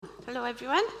Hello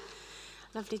everyone,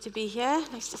 lovely to be here,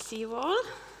 nice to see you all,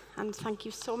 and thank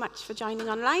you so much for joining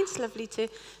online. It's lovely to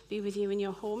be with you in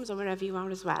your homes or wherever you are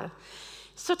as well.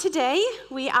 So today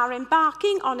we are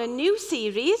embarking on a new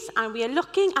series and we are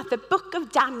looking at the book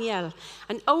of Daniel,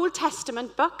 an Old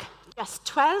Testament book, just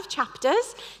 12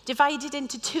 chapters divided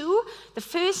into two. The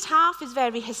first half is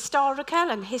very historical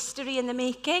and history in the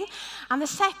making, and the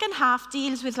second half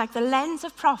deals with like the lens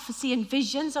of prophecy and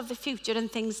visions of the future and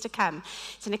things to come.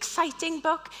 It's an exciting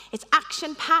book, it's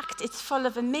action-packed, it's full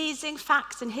of amazing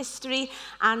facts and history,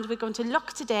 and we're going to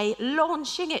look today,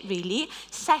 launching it really,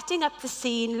 setting up the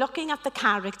scene, looking at the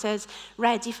characters,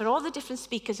 ready for all the different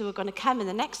speakers who are going to come in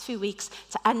the next few weeks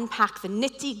to unpack the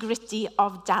nitty-gritty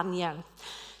of Daniel.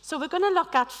 So we're going to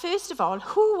look at, first of all,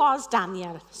 who was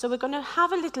Daniel? So we're going to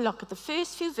have a little look at the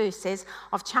first few verses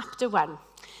of chapter 1.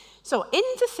 So in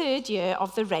the 3rd year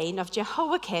of the reign of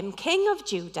Jehoiakim, king of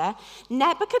Judah,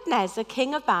 Nebuchadnezzar,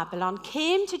 king of Babylon,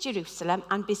 came to Jerusalem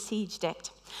and besieged it.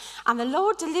 And the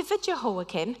Lord delivered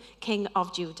Jehoiakim, king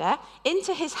of Judah,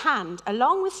 into his hand,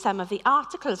 along with some of the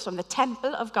articles from the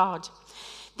temple of God.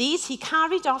 These he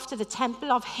carried off to the temple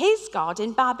of his God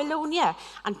in Babylonia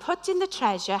and put in the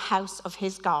treasure house of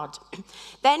his God.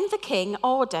 Then the king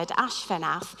ordered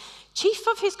Ashpenaz, chief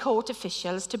of his court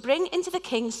officials, to bring into the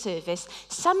king's service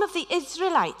some of the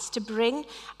Israelites to bring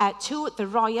to the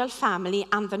royal family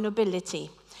and the nobility.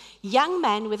 Young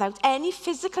men without any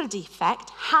physical defect,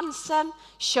 handsome,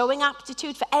 showing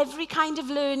aptitude for every kind of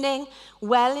learning,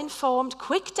 well-informed,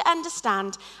 quick to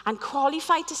understand, and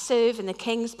qualified to serve in the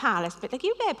king's palace. Bit like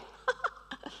you, babe.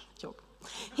 Joke.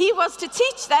 He was to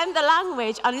teach them the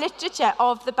language and literature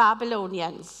of the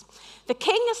Babylonians. The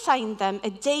king assigned them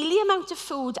a daily amount of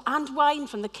food and wine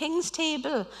from the king's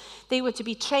table. They were to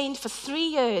be trained for 3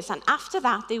 years, and after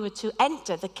that they were to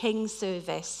enter the king's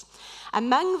service.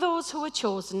 Among those who were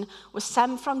chosen were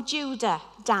some from Judah: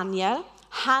 Daniel,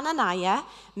 Hananiah,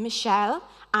 Mishael,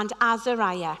 and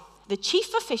Azariah. The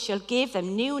chief official gave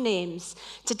them new names.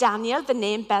 To Daniel, the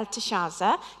name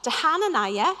Belteshazzar; to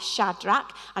Hananiah,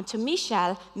 Shadrach; and to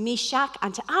Mishael, Meshach;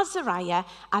 and to Azariah,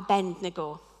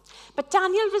 Abednego. But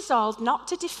Daniel resolved not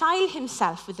to defile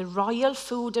himself with the royal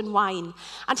food and wine,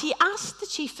 and he asked the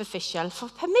chief official for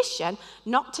permission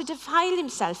not to defile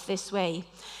himself this way.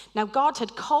 Now God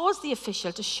had caused the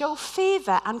official to show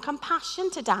favor and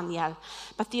compassion to Daniel,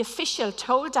 but the official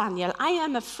told Daniel, "I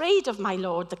am afraid of my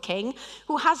lord the king,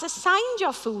 who has assigned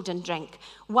your food and drink.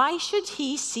 Why should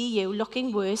he see you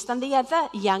looking worse than the other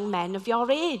young men of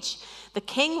your age? The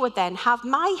king would then have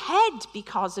my head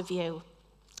because of you."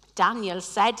 Daniel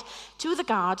said to the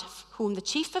guard whom the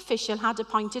chief official had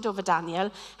appointed over Daniel,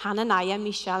 Hananiah,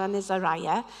 Mishael, and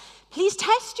Azariah, "Please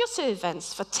test your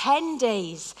servants for 10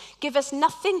 days. Give us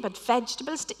nothing but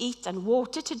vegetables to eat and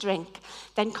water to drink.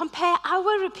 Then compare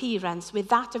our appearance with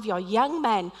that of your young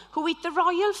men who eat the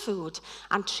royal food,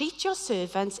 and treat your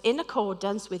servants in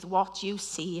accordance with what you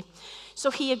see." So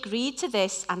he agreed to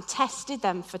this and tested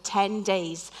them for 10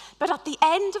 days. But at the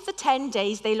end of the 10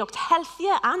 days, they looked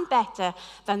healthier and better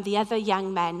than the other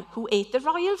young men who ate the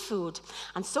royal food.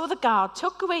 And so the guard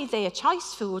took away their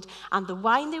choice food and the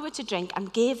wine they were to drink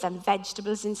and gave them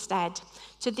vegetables instead.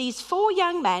 To these 4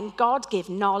 young men, God gave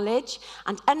knowledge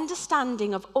and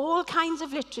understanding of all kinds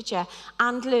of literature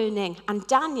and learning, and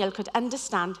Daniel could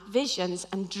understand visions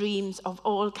and dreams of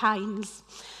all kinds.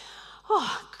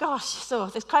 Oh, gosh, so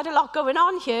there's quite a lot going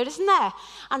on here, isn't there?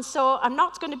 And so I'm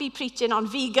not going to be preaching on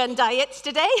vegan diets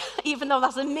today, even though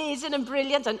that's amazing and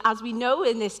brilliant, and as we know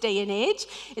in this day and age,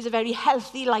 is a very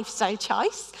healthy lifestyle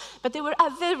choice. But there were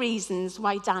other reasons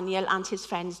why Daniel and his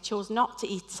friends chose not to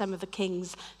eat some of the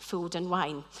king's food and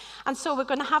wine. And so we're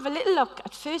going to have a little look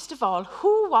at, first of all,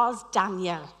 who was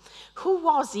Daniel? Who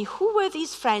was he? Who were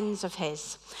these friends of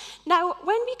his? Now,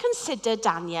 when we consider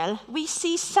Daniel, we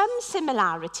see some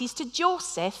similarities to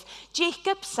Joseph,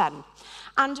 Jacob's son.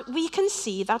 And we can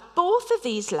see that both of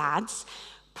these lads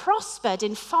prospered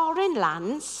in foreign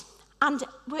lands and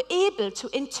were able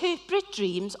to interpret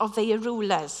dreams of their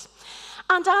rulers.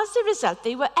 And as a result,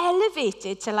 they were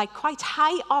elevated to quite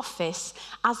high office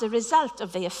as a result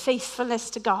of their faithfulness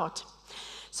to God.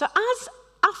 So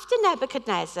after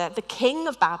Nebuchadnezzar, the king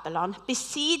of Babylon,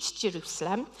 besieged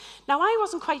Jerusalem. Now, I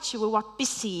wasn't quite sure what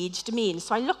besieged means,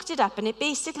 so I looked it up, and it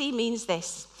basically means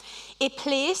this: a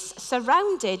place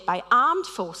surrounded by armed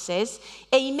forces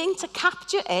aiming to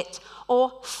capture it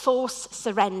or force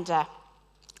surrender.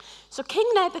 So King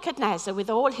Nebuchadnezzar, with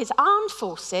all his armed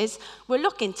forces, were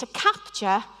looking to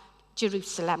capture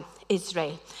Jerusalem,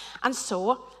 Israel. And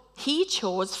so he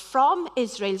chose from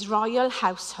Israel's royal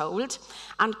household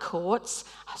and courts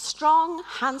strong,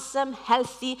 handsome,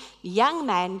 healthy young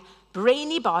men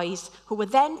brainy boys who were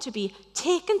then to be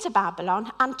taken to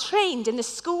Babylon and trained in the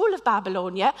school of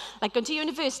Babylonia, like going to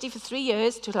university for 3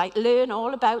 years to learn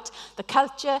all about the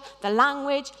culture, the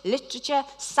language, literature,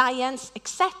 science,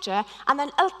 etc. And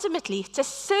then ultimately to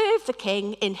serve the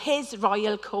king in his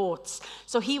royal courts.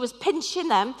 So he was pinching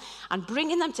them and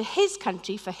bringing them to his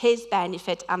country for his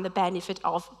benefit and the benefit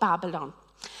of Babylon.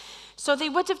 So they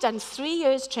would have done 3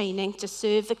 years training to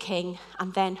serve the king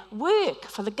and then work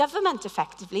for the government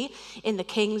effectively in the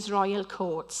king's royal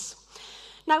courts.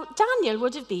 Now, Daniel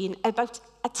would have been about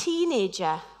a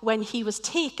teenager when he was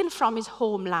taken from his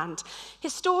homeland.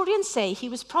 Historians say he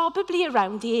was probably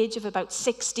around the age of about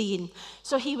 16,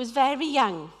 so he was very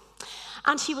young.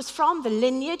 And he was from the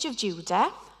lineage of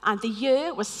Judah, and the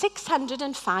year was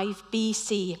 605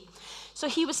 BC. So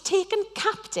he was taken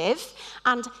captive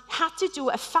and had to do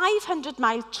a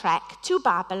 500-mile trek to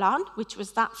Babylon, which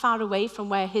was that far away from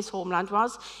where his homeland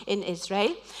was in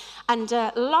Israel. And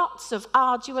lots of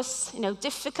arduous,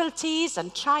 difficulties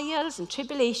and trials and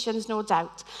tribulations, no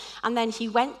doubt. And then he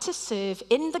went to serve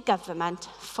in the government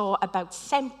for about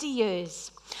 70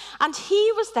 years. And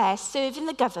he was there serving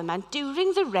the government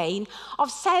during the reign of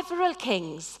several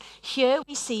kings. Here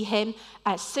we see him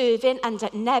serving under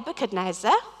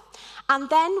Nebuchadnezzar. And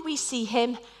then we see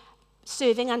him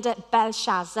serving under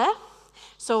Belshazzar.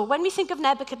 So when we think of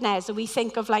Nebuchadnezzar, we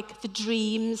think of the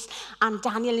dreams and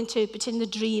Daniel interpreting the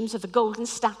dreams of the golden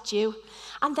statue.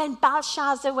 And then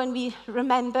Belshazzar, when we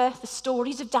remember the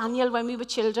stories of Daniel when we were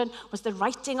children, was the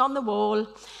writing on the wall.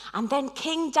 And then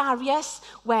King Darius,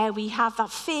 where we have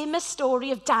that famous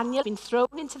story of Daniel being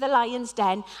thrown into the lion's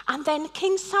den. And then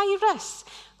King Cyrus,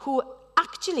 who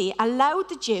actually allowed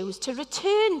the Jews to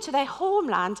return to their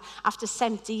homeland after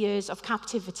 70 years of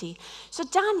captivity. So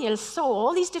Daniel saw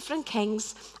all these different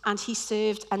kings and he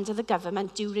served under the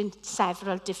government during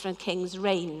several different kings'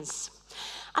 reigns.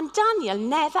 And Daniel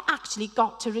never actually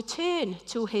got to return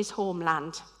to his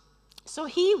homeland. So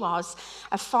he was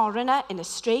a foreigner in a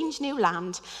strange new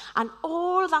land, and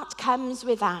all that comes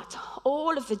with that,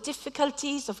 all of the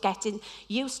difficulties of getting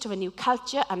used to a new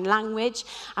culture and language,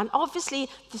 and obviously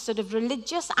the sort of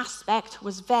religious aspect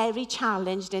was very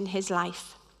challenged in his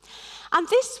life. And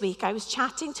this week I was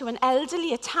chatting to an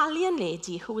elderly Italian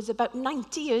lady who was about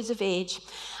 90 years of age,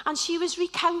 and she was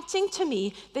recounting to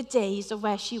me the days of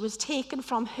where she was taken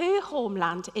from her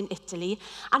homeland in Italy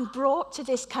and brought to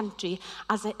this country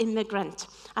as an immigrant,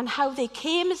 and how they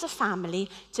came as a family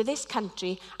to this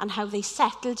country and how they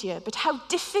settled here, but how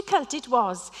difficult it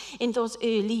was in those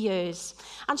early years.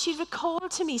 And she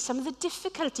recalled to me some of the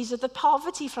difficulties of the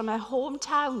poverty from her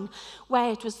hometown,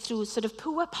 where it was through sort of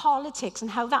poor politics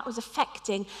and how that was affecting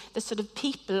the sort of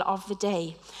people of the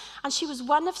day. And she was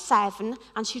one of 7,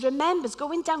 and she remembers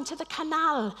going down to the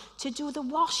canal to do the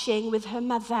washing with her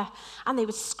mother. And they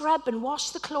would scrub and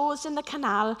wash the clothes in the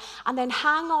canal and then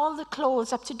hang all the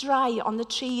clothes up to dry on the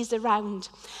trees around,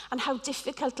 and how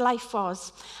difficult life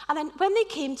was. And then when they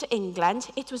came to England,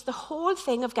 it was the whole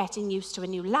thing of getting used to a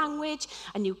new language,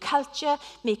 a new culture,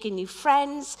 making new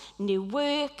friends, new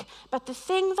work. But the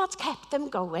thing that kept them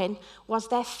going was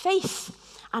their faith.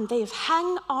 And they have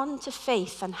hung on to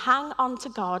faith and hung on to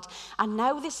God. And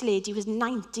now this lady was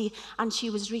 90, and she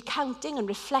was recounting and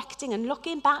reflecting and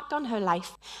looking back on her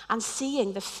life and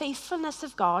seeing the faithfulness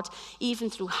of God, even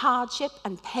through hardship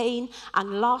and pain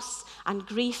and loss and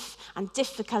grief and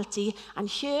difficulty. And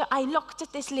here I looked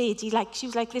at this lady, she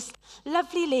was like this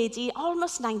lovely lady,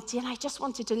 almost 90, and I just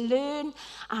wanted to learn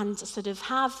and sort of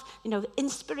have,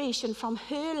 inspiration from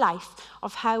her life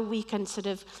of how we can sort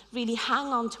of really hang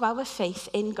on to our faith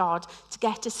in God to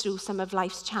get us through some of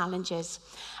life's challenges.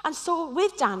 And so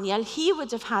with Daniel, he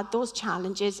would have had those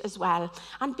challenges as well.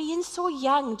 And being so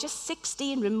young, just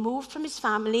 16, removed from his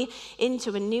family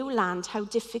into a new land, how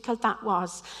difficult that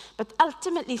was. But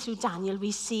ultimately through Daniel,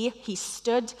 we see he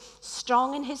stood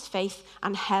strong in his faith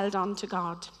and held on to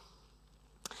God.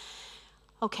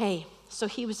 Okay, so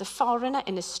he was a foreigner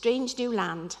in a strange new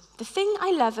land. The thing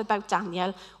I love about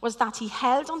Daniel was that he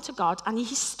held on to God and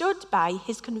he stood by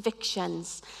his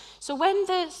convictions. So when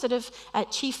the sort of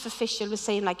chief official was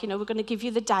saying, we're going to give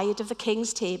you the diet of the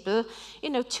king's table,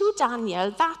 to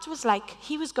Daniel, that was like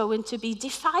he was going to be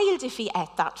defiled if he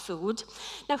ate that food.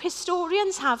 Now,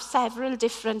 historians have several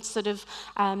different sort of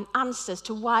answers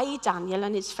to why Daniel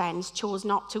and his friends chose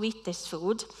not to eat this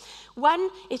food. One,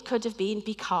 it could have been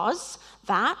because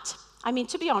that,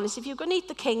 to be honest, if you're going to eat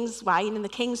the king's wine and the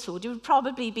king's food, it would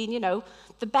probably be,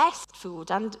 the best food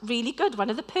and really good.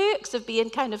 One of the perks of being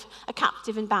kind of a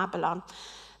captive in Babylon.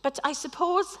 But I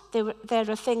suppose there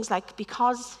are things like,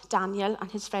 because Daniel and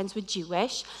his friends were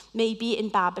Jewish, maybe in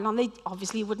Babylon they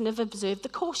obviously wouldn't have observed the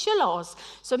kosher laws.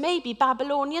 So maybe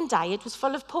Babylonian diet was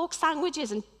full of pork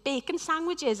sandwiches and bacon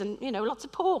sandwiches and, lots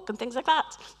of pork and things like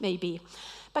that, maybe.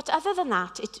 But other than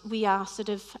that, we are sort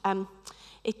of,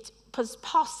 it was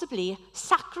possibly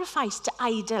sacrificed to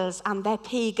idols and their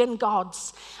pagan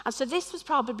gods. And so this was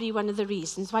probably one of the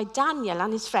reasons why Daniel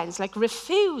and his friends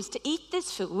refused to eat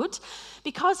this food,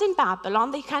 because in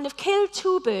Babylon they kind of killed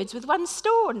two birds with one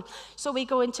stone. So we're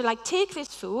going to take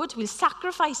this food, we'll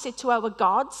sacrifice it to our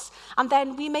gods, and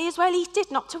then we may as well eat it,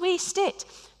 not to waste it.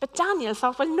 But Daniel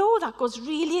thought, well, no, that goes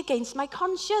really against my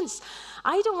conscience.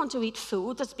 I don't want to eat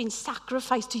food that's been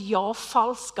sacrificed to your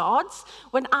false gods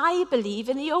when I believe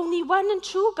in the only one and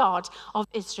true God of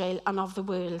Israel and of the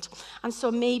world. And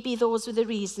so maybe those were the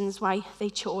reasons why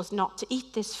they chose not to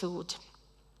eat this food.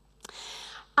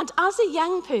 And as a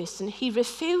young person, he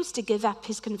refused to give up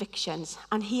his convictions,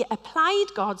 and he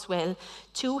applied God's will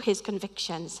to his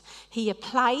convictions. He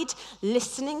applied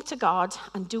listening to God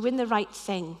and doing the right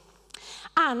thing.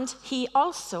 And he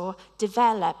also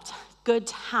developed good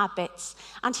habits,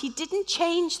 and he didn't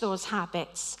change those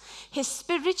habits. His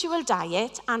spiritual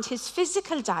diet and his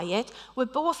physical diet were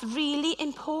both really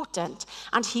important,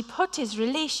 and he put his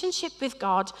relationship with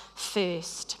God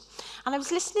first. And I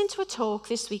was listening to a talk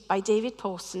this week by David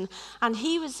Pawson, and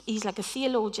he's like a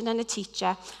theologian and a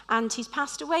teacher, and he's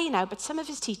passed away now, but some of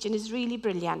his teaching is really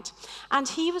brilliant. And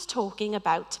he was talking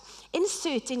about, in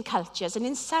certain cultures and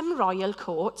in some royal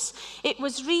courts, it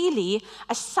was really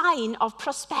a sign of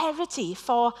prosperity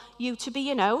for you to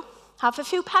be, have a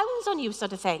few pounds on you,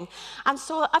 sort of thing. And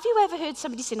so have you ever heard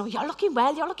somebody say, oh, you're looking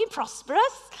well, you're looking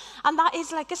prosperous? And that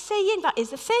is like a saying, that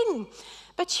is a thing.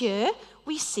 But here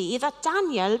we see that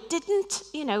Daniel didn't,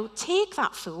 take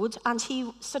that food, and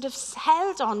he sort of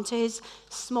held on to his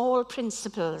small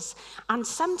principles. And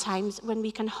sometimes when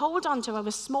we can hold on to our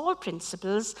small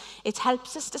principles, it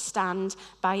helps us to stand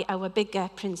by our bigger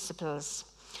principles.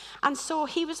 And so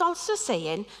he was also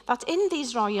saying that in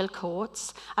these royal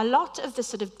courts, a lot of the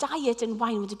sort of diet and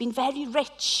wine would have been very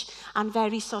rich and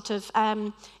very sort of,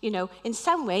 in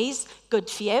some ways good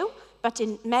for you. But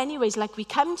in many ways, like we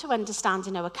come to understand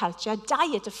in our culture,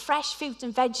 diet of fresh fruit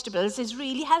and vegetables is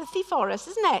really healthy for us,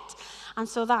 isn't it? And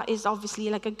so that is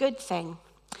obviously like a good thing.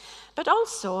 But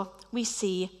also, we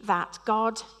see that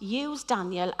God used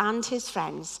Daniel and his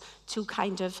friends to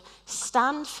kind of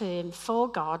stand firm for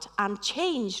God and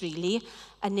change, really,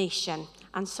 a nation.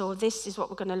 And so this is what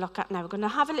we're going to look at now. We're going to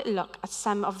have a little look at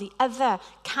some of the other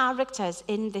characters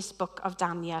in this book of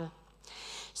Daniel.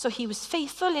 So he was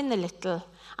faithful in the little,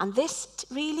 and this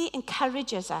really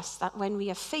encourages us that when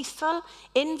we are faithful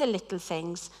in the little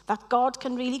things, that God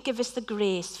can really give us the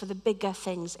grace for the bigger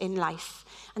things in life.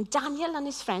 And Daniel and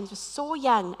his friends were so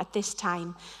young at this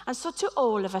time. And so to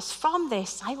all of us from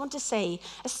this, I want to say,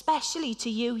 especially to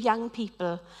you young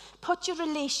people, put your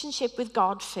relationship with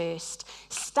God first.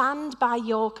 Stand by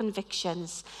your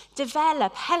convictions.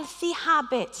 Develop healthy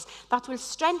habits that will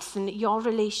strengthen your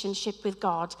relationship with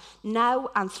God now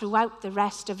and throughout the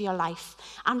rest of your life.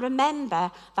 And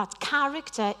remember that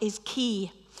character is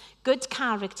key. Good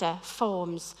character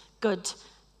forms good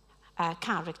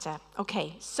character.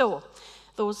 Okay, so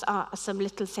those are some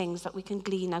little things that we can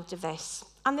glean out of this.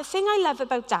 And the thing I love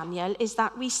about Daniel is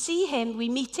that we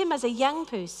meet him as a young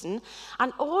person,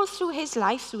 and all through his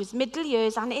life, through his middle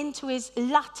years and into his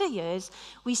latter years,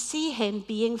 we see him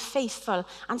being faithful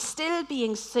and still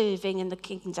being serving in the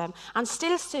kingdom and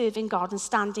still serving God and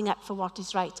standing up for what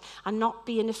is right and not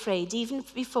being afraid, even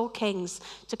before kings,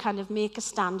 to kind of make a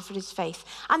stand for his faith.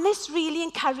 And this really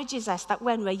encourages us that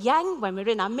when we're young, when we're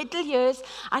in our middle years,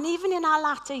 and even in our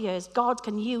latter years, God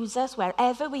can use us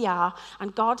wherever we are,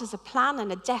 and God has a plan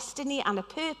and a destiny and a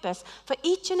purpose for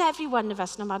each and every one of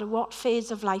us, no matter what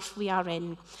phase of life we are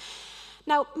in.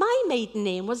 Now, my maiden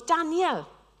name was Daniel.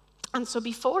 And so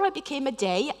before I became a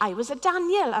Day, I was a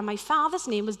Daniel, and my father's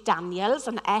name was Daniels,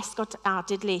 and S got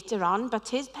added later on, but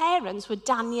his parents were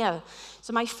Daniel.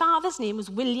 So my father's name was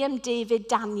William David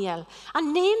Daniel.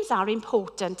 And names are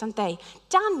important, aren't they?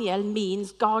 Daniel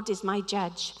means God is my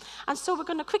judge. And so we're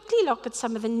going to quickly look at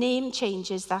some of the name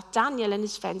changes that Daniel and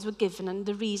his friends were given and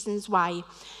the reasons why.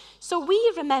 So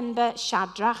we remember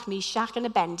Shadrach, Meshach, and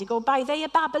Abednego by their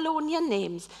Babylonian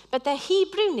names, but their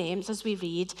Hebrew names, as we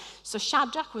read. So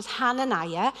Shadrach was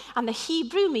Hananiah, and the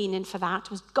Hebrew meaning for that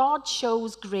was God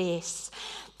shows grace.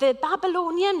 The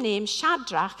Babylonian name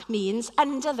Shadrach means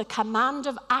under the command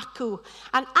of Aku.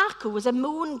 And Aku was a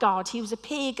moon god. He was a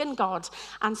pagan god.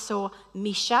 And so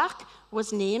Meshach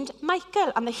was named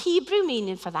Michael. And the Hebrew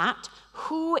meaning for that,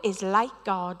 who is like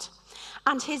God.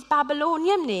 And his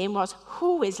Babylonian name was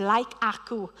who is like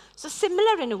Aku. So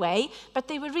similar in a way, but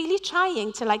they were really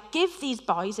trying to give these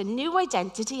boys a new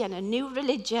identity and a new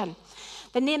religion.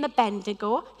 The name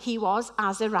Abednego, he was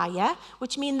Azariah,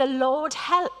 which means the Lord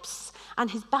helps. And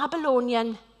his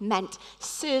Babylonian meant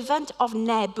servant of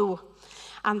Nebu.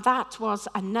 And that was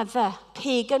another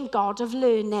pagan god of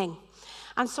learning.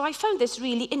 And so I found this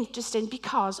really interesting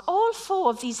because all 4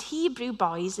 of these Hebrew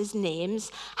boys'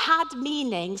 names had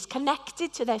meanings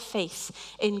connected to their faith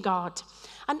in God.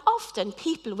 And often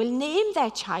people will name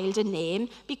their child a name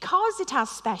because it has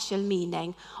special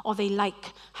meaning, or they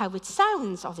like how it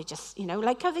sounds, or they just,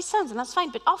 like how they sound, and that's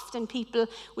fine. But often people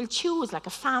will choose a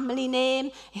family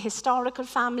name, a historical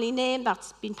family name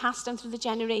that's been passed down through the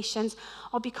generations,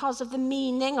 or because of the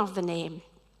meaning of the name.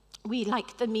 We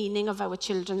like the meaning of our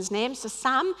children's names. So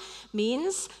Sam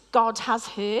means God has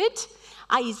heard.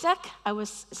 Isaac, our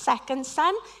second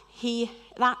son,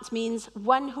 that means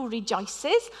one who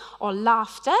rejoices or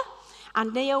laughter.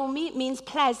 And Naomi means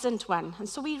pleasant one. And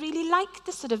so we really like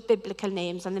the sort of biblical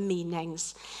names and the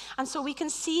meanings. And so we can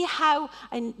see how,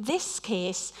 in this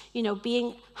case,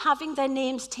 having their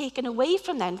names taken away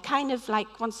from them kind of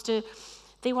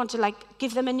they want to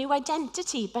give them a new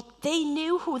identity, but they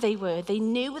knew who they were. They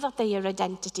knew that their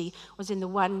identity was in the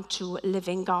one true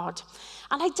living God.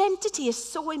 And identity is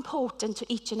so important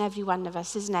to each and every one of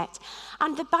us, isn't it?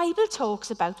 And the Bible talks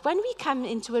about when we come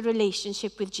into a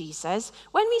relationship with Jesus,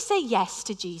 when we say yes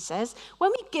to Jesus,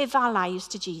 when we give our lives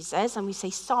to Jesus and we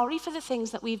say sorry for the things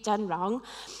that we've done wrong,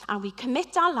 and we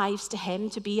commit our lives to him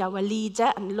to be our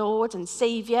leader and Lord and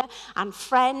Savior and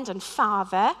friend and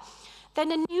Father, then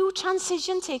a new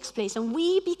transition takes place and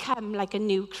we become like a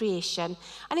new creation.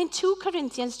 And in 2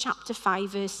 Corinthians chapter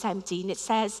 5, verse 17, it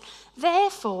says,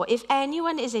 "Therefore, if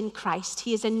anyone is in Christ,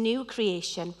 he is a new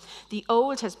creation. The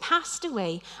old has passed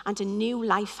away and a new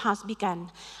life has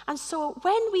begun." And so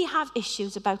when we have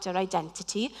issues about our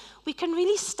identity, we can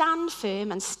really stand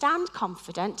firm and stand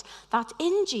confident that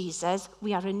in Jesus,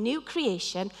 we are a new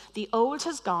creation. The old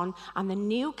has gone and the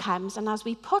new comes. And as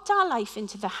we put our life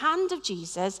into the hand of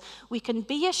Jesus, we can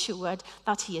be assured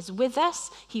that he is with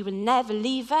us. He will never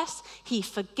leave us. He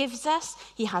forgives us.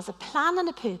 He has a plan and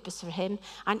a purpose for him.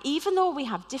 And even though we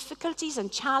have difficulties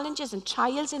and challenges and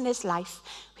trials in this life,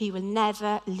 he will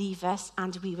never leave us,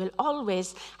 and we will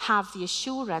always have the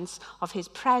assurance of his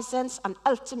presence and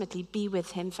ultimately be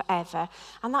with him forever.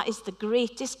 And that is the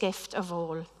greatest gift of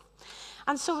all.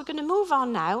 And so we're going to move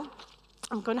on now.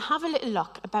 I'm going to have a little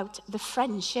look about the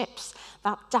friendships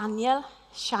that Daniel,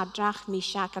 Shadrach,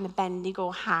 Meshach, and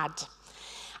Abednego had.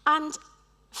 And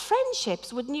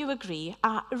friendships, wouldn't you agree,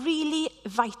 are really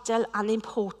vital and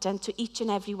important to each and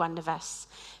every one of us.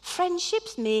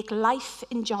 Friendships make life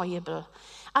enjoyable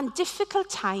and difficult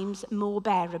times more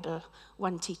bearable,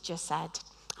 one teacher said.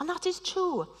 And that is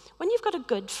true. When you've got a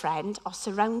good friend or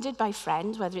surrounded by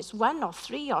friends, whether it's 1 or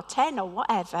 3 or 10 or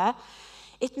whatever,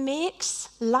 it makes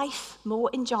life more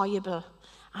enjoyable.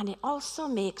 And it also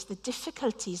makes the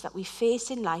difficulties that we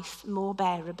face in life more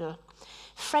bearable.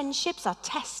 Friendships are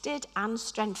tested and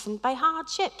strengthened by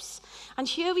hardships. And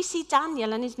here we see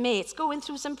Daniel and his mates going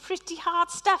through some pretty hard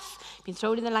stuff. Being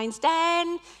thrown in the lion's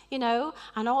den,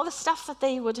 and all the stuff that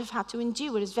they would have had to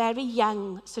endure as very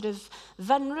young, sort of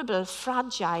vulnerable,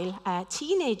 fragile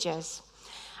teenagers.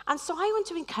 And so I want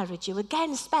to encourage you, again,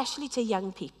 especially to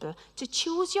young people, to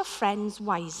choose your friends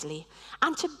wisely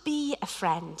and to be a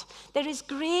friend. There is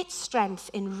great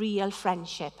strength in real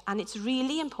friendship, and it's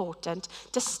really important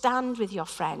to stand with your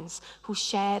friends who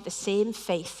share the same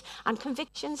faith and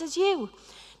convictions as you.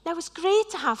 Now, it's great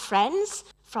to have friends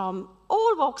from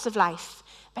all walks of life,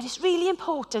 but it's really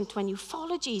important when you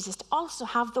follow Jesus to also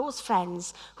have those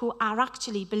friends who are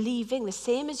actually believing the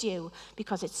same as you,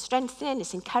 because it's strengthening,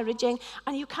 it's encouraging,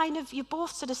 and you're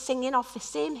both sort of singing off the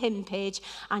same hymn page,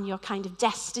 and your kind of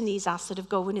destinies are sort of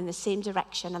going in the same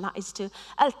direction, and that is to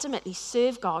ultimately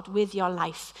serve God with your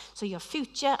life. So your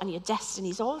future and your destiny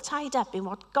is all tied up in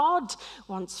what God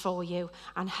wants for you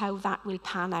and how that will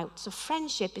pan out. So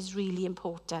friendship is really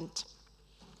important.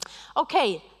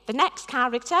 Okay, the next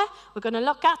character we're going to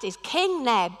look at is King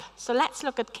Neb. So let's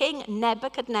look at King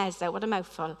Nebuchadnezzar. What a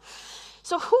mouthful.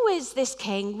 So who is this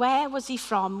king? Where was he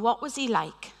from? What was he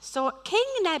like? So King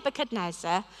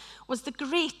Nebuchadnezzar was the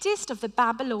greatest of the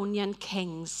Babylonian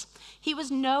kings. He was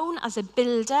known as a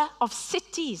builder of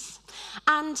cities,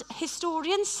 and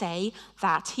historians say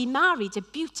that he married a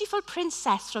beautiful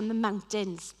princess from the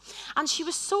mountains, and she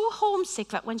was so homesick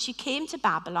that when she came to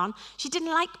Babylon, she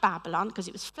didn't like Babylon because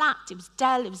it was flat, it was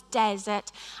dull, it was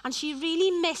desert, and she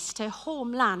really missed her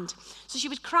homeland. So she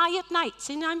would cry at night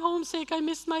saying, I'm homesick, I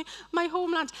miss my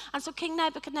homeland. And so King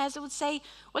Nebuchadnezzar would say,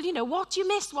 well, what do you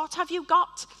miss? What have you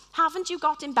got? Haven't you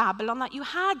got in Babylon that you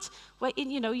had in,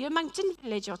 your mountain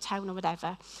village or town or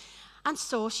whatever? And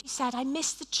so she said, I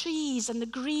miss the trees and the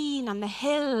green and the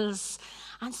hills.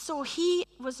 And so he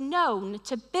was known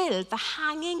to build the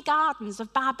hanging gardens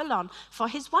of Babylon for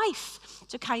his wife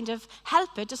to kind of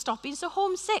help her to stop being so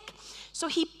homesick. So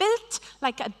he built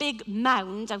like a big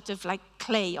mound out of like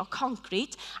clay or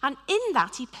concrete, and in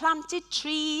that he planted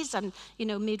trees and,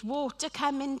 made water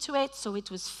come into it so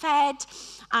it was fed,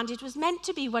 and it was meant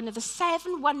to be one of the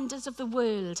 7 wonders of the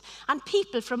world. And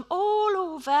people from all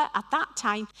over at that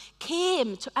time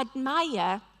came to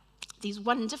admire these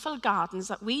wonderful gardens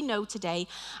that we know today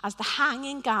as the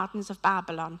hanging gardens of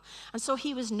Babylon. And so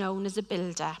he was known as a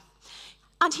builder.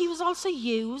 And he was also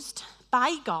used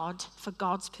by God for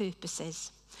God's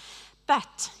purposes.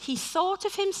 But he thought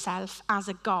of himself as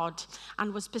a god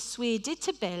and was persuaded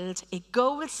to build a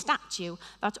gold statue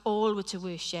that all were to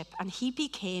worship. And he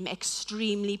became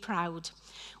extremely proud,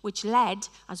 which led,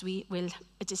 as we will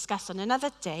discuss on another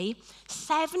day,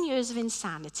 7 years of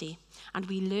insanity. And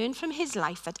we learn from his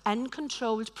life that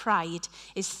uncontrolled pride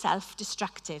is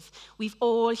self-destructive. We've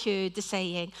all heard the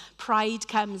saying, pride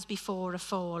comes before a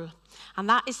fall. And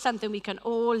that is something we can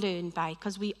all learn by,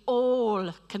 because we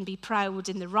all can be proud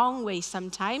in the wrong way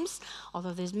sometimes,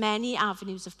 although there's many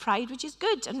avenues of pride, which is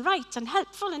good and right and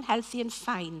helpful and healthy and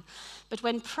fine. But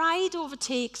when pride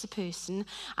overtakes a person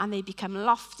and they become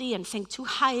lofty and think too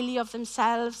highly of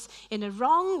themselves in a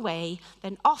wrong way,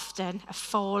 then often a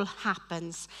fall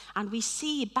happens. And we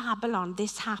see Babylon,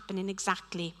 this happening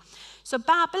exactly. So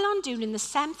Babylon during the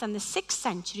 7th and the 6th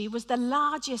century was the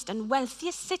largest and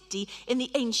wealthiest city in the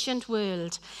ancient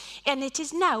world. And it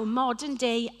is now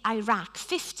modern-day Iraq,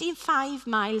 55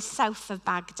 miles south of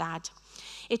Baghdad.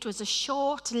 It was a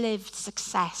short-lived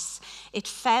success. It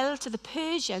fell to the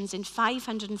Persians in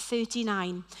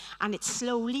 539, and it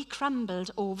slowly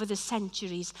crumbled over the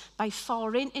centuries by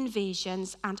foreign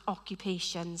invasions and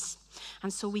occupations.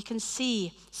 And so we can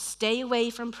see, stay away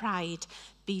from pride.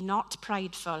 Be not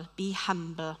prideful, be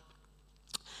humble.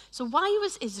 So why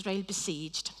was Israel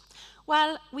besieged?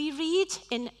 Well, we read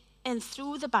in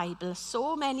through the Bible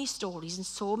so many stories and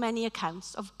so many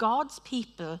accounts of God's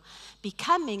people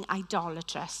becoming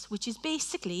idolatrous, which is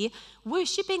basically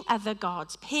worshipping other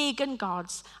gods, pagan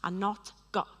gods, and not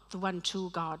God, the one true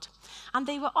God. And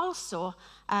they were also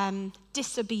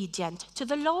disobedient to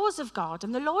the laws of God.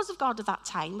 And the laws of God at that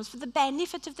time was for the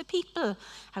benefit of the people,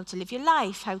 how to live your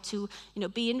life, how to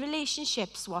be in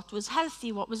relationships, what was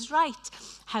healthy, what was right,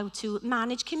 how to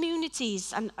manage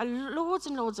communities, and loads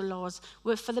of laws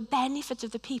were for the benefit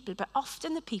of the people. But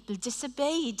often the people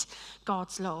disobeyed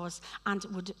God's laws and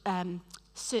would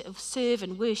serve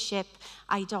and worship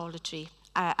idolatry.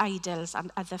 Idols and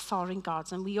other foreign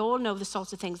gods. And we all know the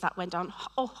sorts of things that went on,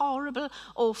 horrible,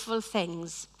 awful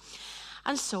things.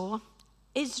 And so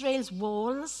Israel's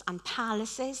walls and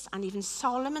palaces and even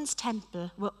Solomon's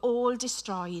temple were all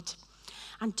destroyed.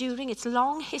 And during its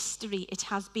long history, it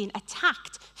has been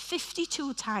attacked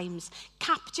 52 times,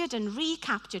 captured and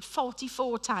recaptured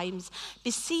 44 times,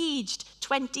 besieged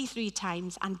 23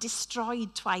 times, and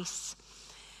destroyed twice.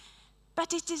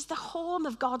 But it is the home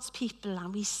of God's people,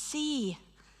 and we see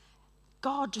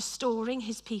God restoring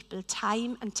his people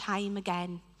time and time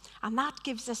again. And that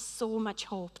gives us so much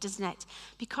hope, doesn't it?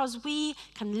 Because we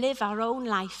can live our own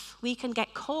life. We can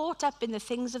get caught up in the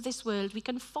things of this world. We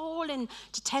can fall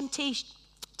into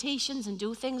temptations and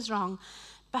do things wrong.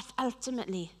 But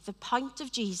ultimately, the point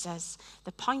of Jesus,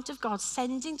 the point of God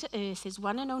sending to earth his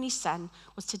one and only Son,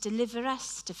 was to deliver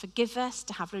us, to forgive us,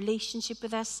 to have relationship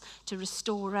with us, to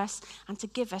restore us, and to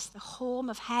give us the home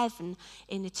of heaven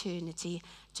in eternity,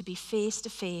 to be face to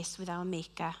face with our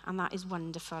Maker. And that is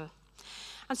wonderful.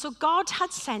 And so God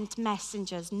had sent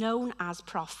messengers known as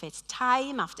prophets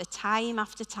time after time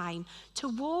after time to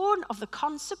warn of the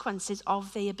consequences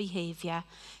of their behavior,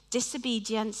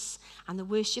 disobedience, and the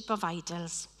worship of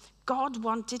idols. God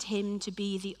wanted him to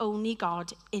be the only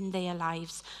God in their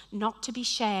lives, not to be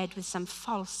shared with some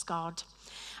false god.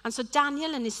 And so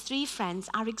Daniel and his 3 friends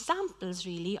are examples,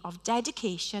 really, of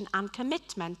dedication and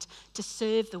commitment to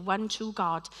serve the one true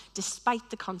God, despite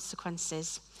the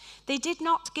consequences. They did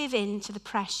not give in to the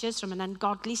pressures from an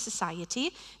ungodly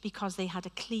society because they had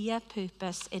a clear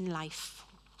purpose in life.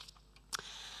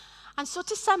 And so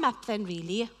to sum up then,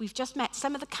 really, we've just met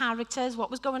some of the characters, what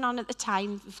was going on at the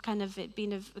time. We've kind of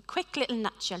been a quick little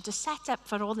nutshell to set up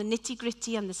for all the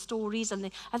nitty-gritty and the stories and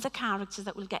the other characters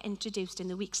that will get introduced in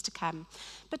the weeks to come.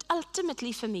 But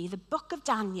ultimately for me, the book of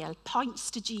Daniel points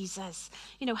to Jesus.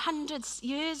 You know, hundreds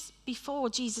years before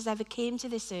Jesus ever came to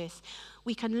this earth,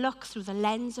 we can look through the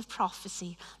lens of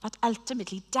prophecy that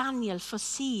ultimately Daniel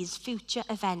foresees future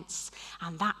events,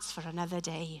 and that's for another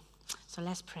day. So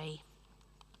let's pray.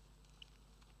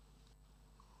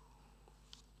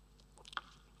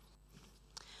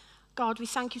 God, we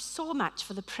thank you so much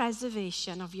for the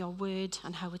preservation of your word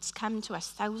and how it's come to us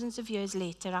thousands of years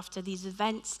later after these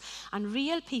events and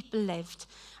real people lived.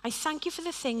 I thank you for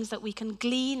the things that we can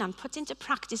glean and put into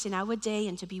practice in our day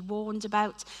and to be warned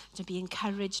about, to be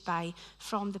encouraged by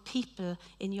from the people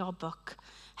in your book.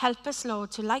 Help us,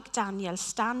 Lord, to, like Daniel,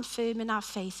 stand firm in our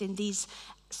faith in these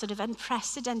sort of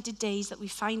unprecedented days that we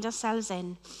find ourselves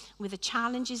in, with the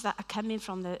challenges that are coming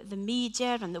from the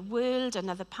media and the world and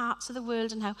other parts of the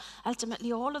world, and how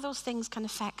ultimately all of those things can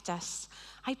affect us.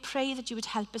 I pray that you would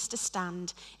help us to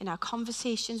stand in our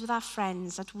conversations with our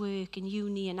friends at work, in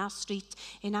uni, in our street,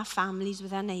 in our families,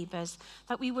 with our neighbours,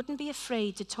 that we wouldn't be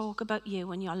afraid to talk about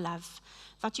you and your love,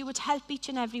 that you would help each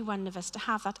and every one of us to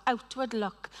have that outward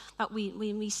look, that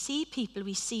when we see people,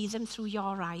 we see them through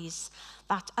your eyes,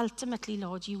 that ultimately,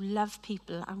 Lord, you love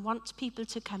people and want people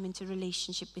to come into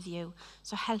relationship with you.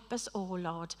 So help us all,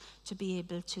 Lord, to be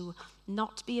able to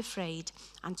not be afraid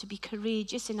and to be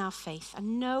courageous in our faith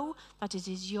and know that it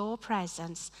is your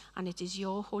presence and it is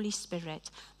your Holy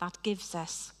Spirit that gives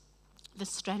us the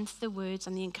strength, the words,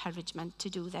 and the encouragement to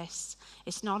do this.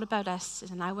 It's not about us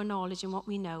and our knowledge and what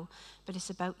we know, but it's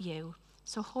about you.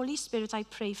 So Holy Spirit, I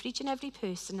pray for each and every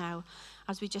person now,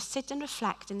 as we just sit and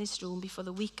reflect in this room before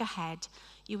the week ahead,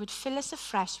 you would fill us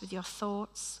afresh with your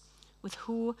thoughts, with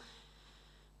who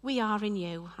we are in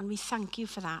you, and we thank you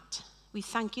for that. We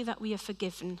thank you that we are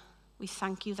forgiven. We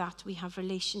thank you that we have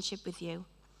relationship with you.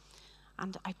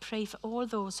 And I pray for all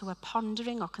those who are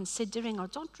pondering or considering or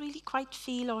don't really quite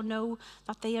feel or know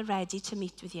that they are ready to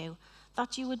meet with you,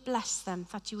 that you would bless them,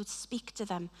 that you would speak to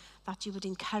them, that you would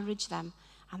encourage them,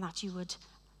 and that you would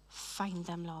find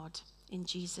them, Lord. In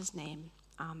Jesus' name,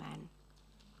 amen.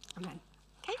 Amen.